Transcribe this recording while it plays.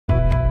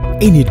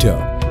Inito.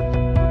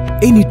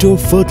 Inito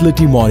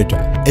Fertility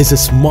Monitor is a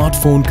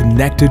smartphone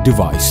connected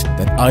device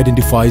that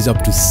identifies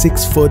up to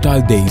 6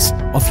 fertile days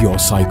of your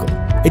cycle.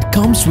 It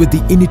comes with the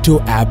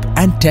Inito app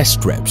and test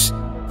strips,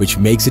 which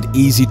makes it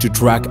easy to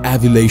track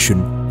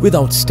ovulation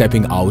without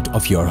stepping out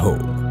of your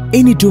home.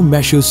 Inito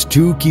measures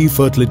 2 key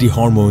fertility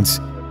hormones,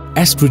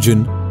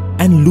 estrogen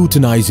and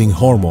luteinizing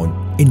hormone,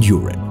 in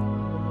urine.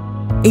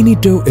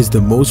 Inito is the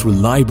most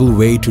reliable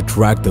way to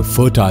track the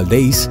fertile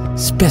days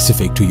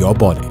specific to your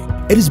body.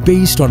 It is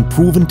based on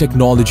proven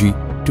technology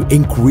to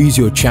increase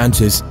your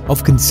chances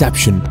of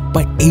conception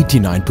by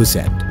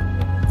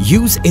 89%.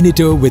 Use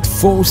Inito with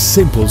 4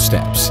 simple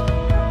steps.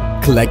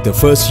 Collect the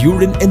first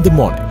urine in the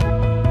morning.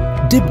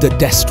 Dip the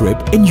test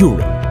strip in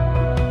urine.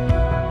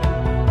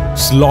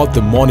 Slot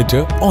the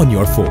monitor on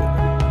your phone.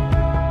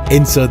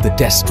 Insert the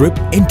test strip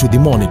into the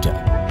monitor.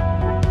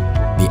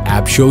 The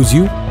app shows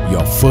you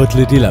your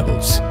fertility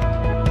levels.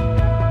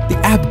 The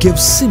app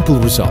gives simple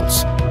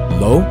results: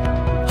 low,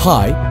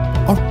 high,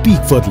 or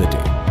peak fertility.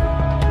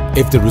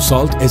 If the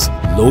result is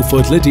low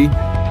fertility,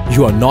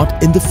 you are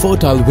not in the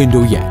fertile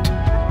window yet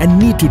and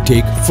need to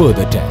take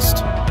further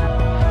tests.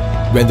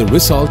 When the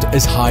result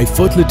is high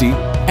fertility,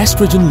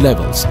 estrogen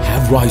levels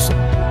have risen.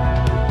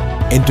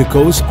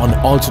 Intercourse on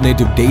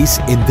alternative days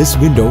in this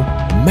window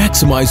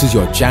maximizes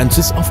your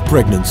chances of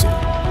pregnancy.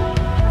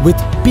 With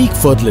peak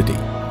fertility,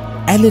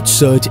 LH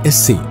surge is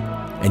seen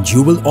and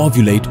you will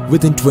ovulate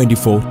within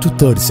 24 to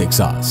 36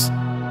 hours.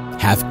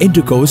 Have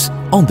intercourse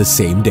on the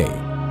same day.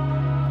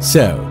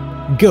 So,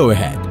 go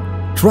ahead,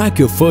 track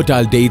your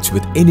fertile dates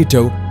with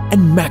Inito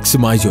and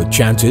maximize your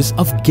chances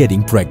of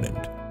getting pregnant.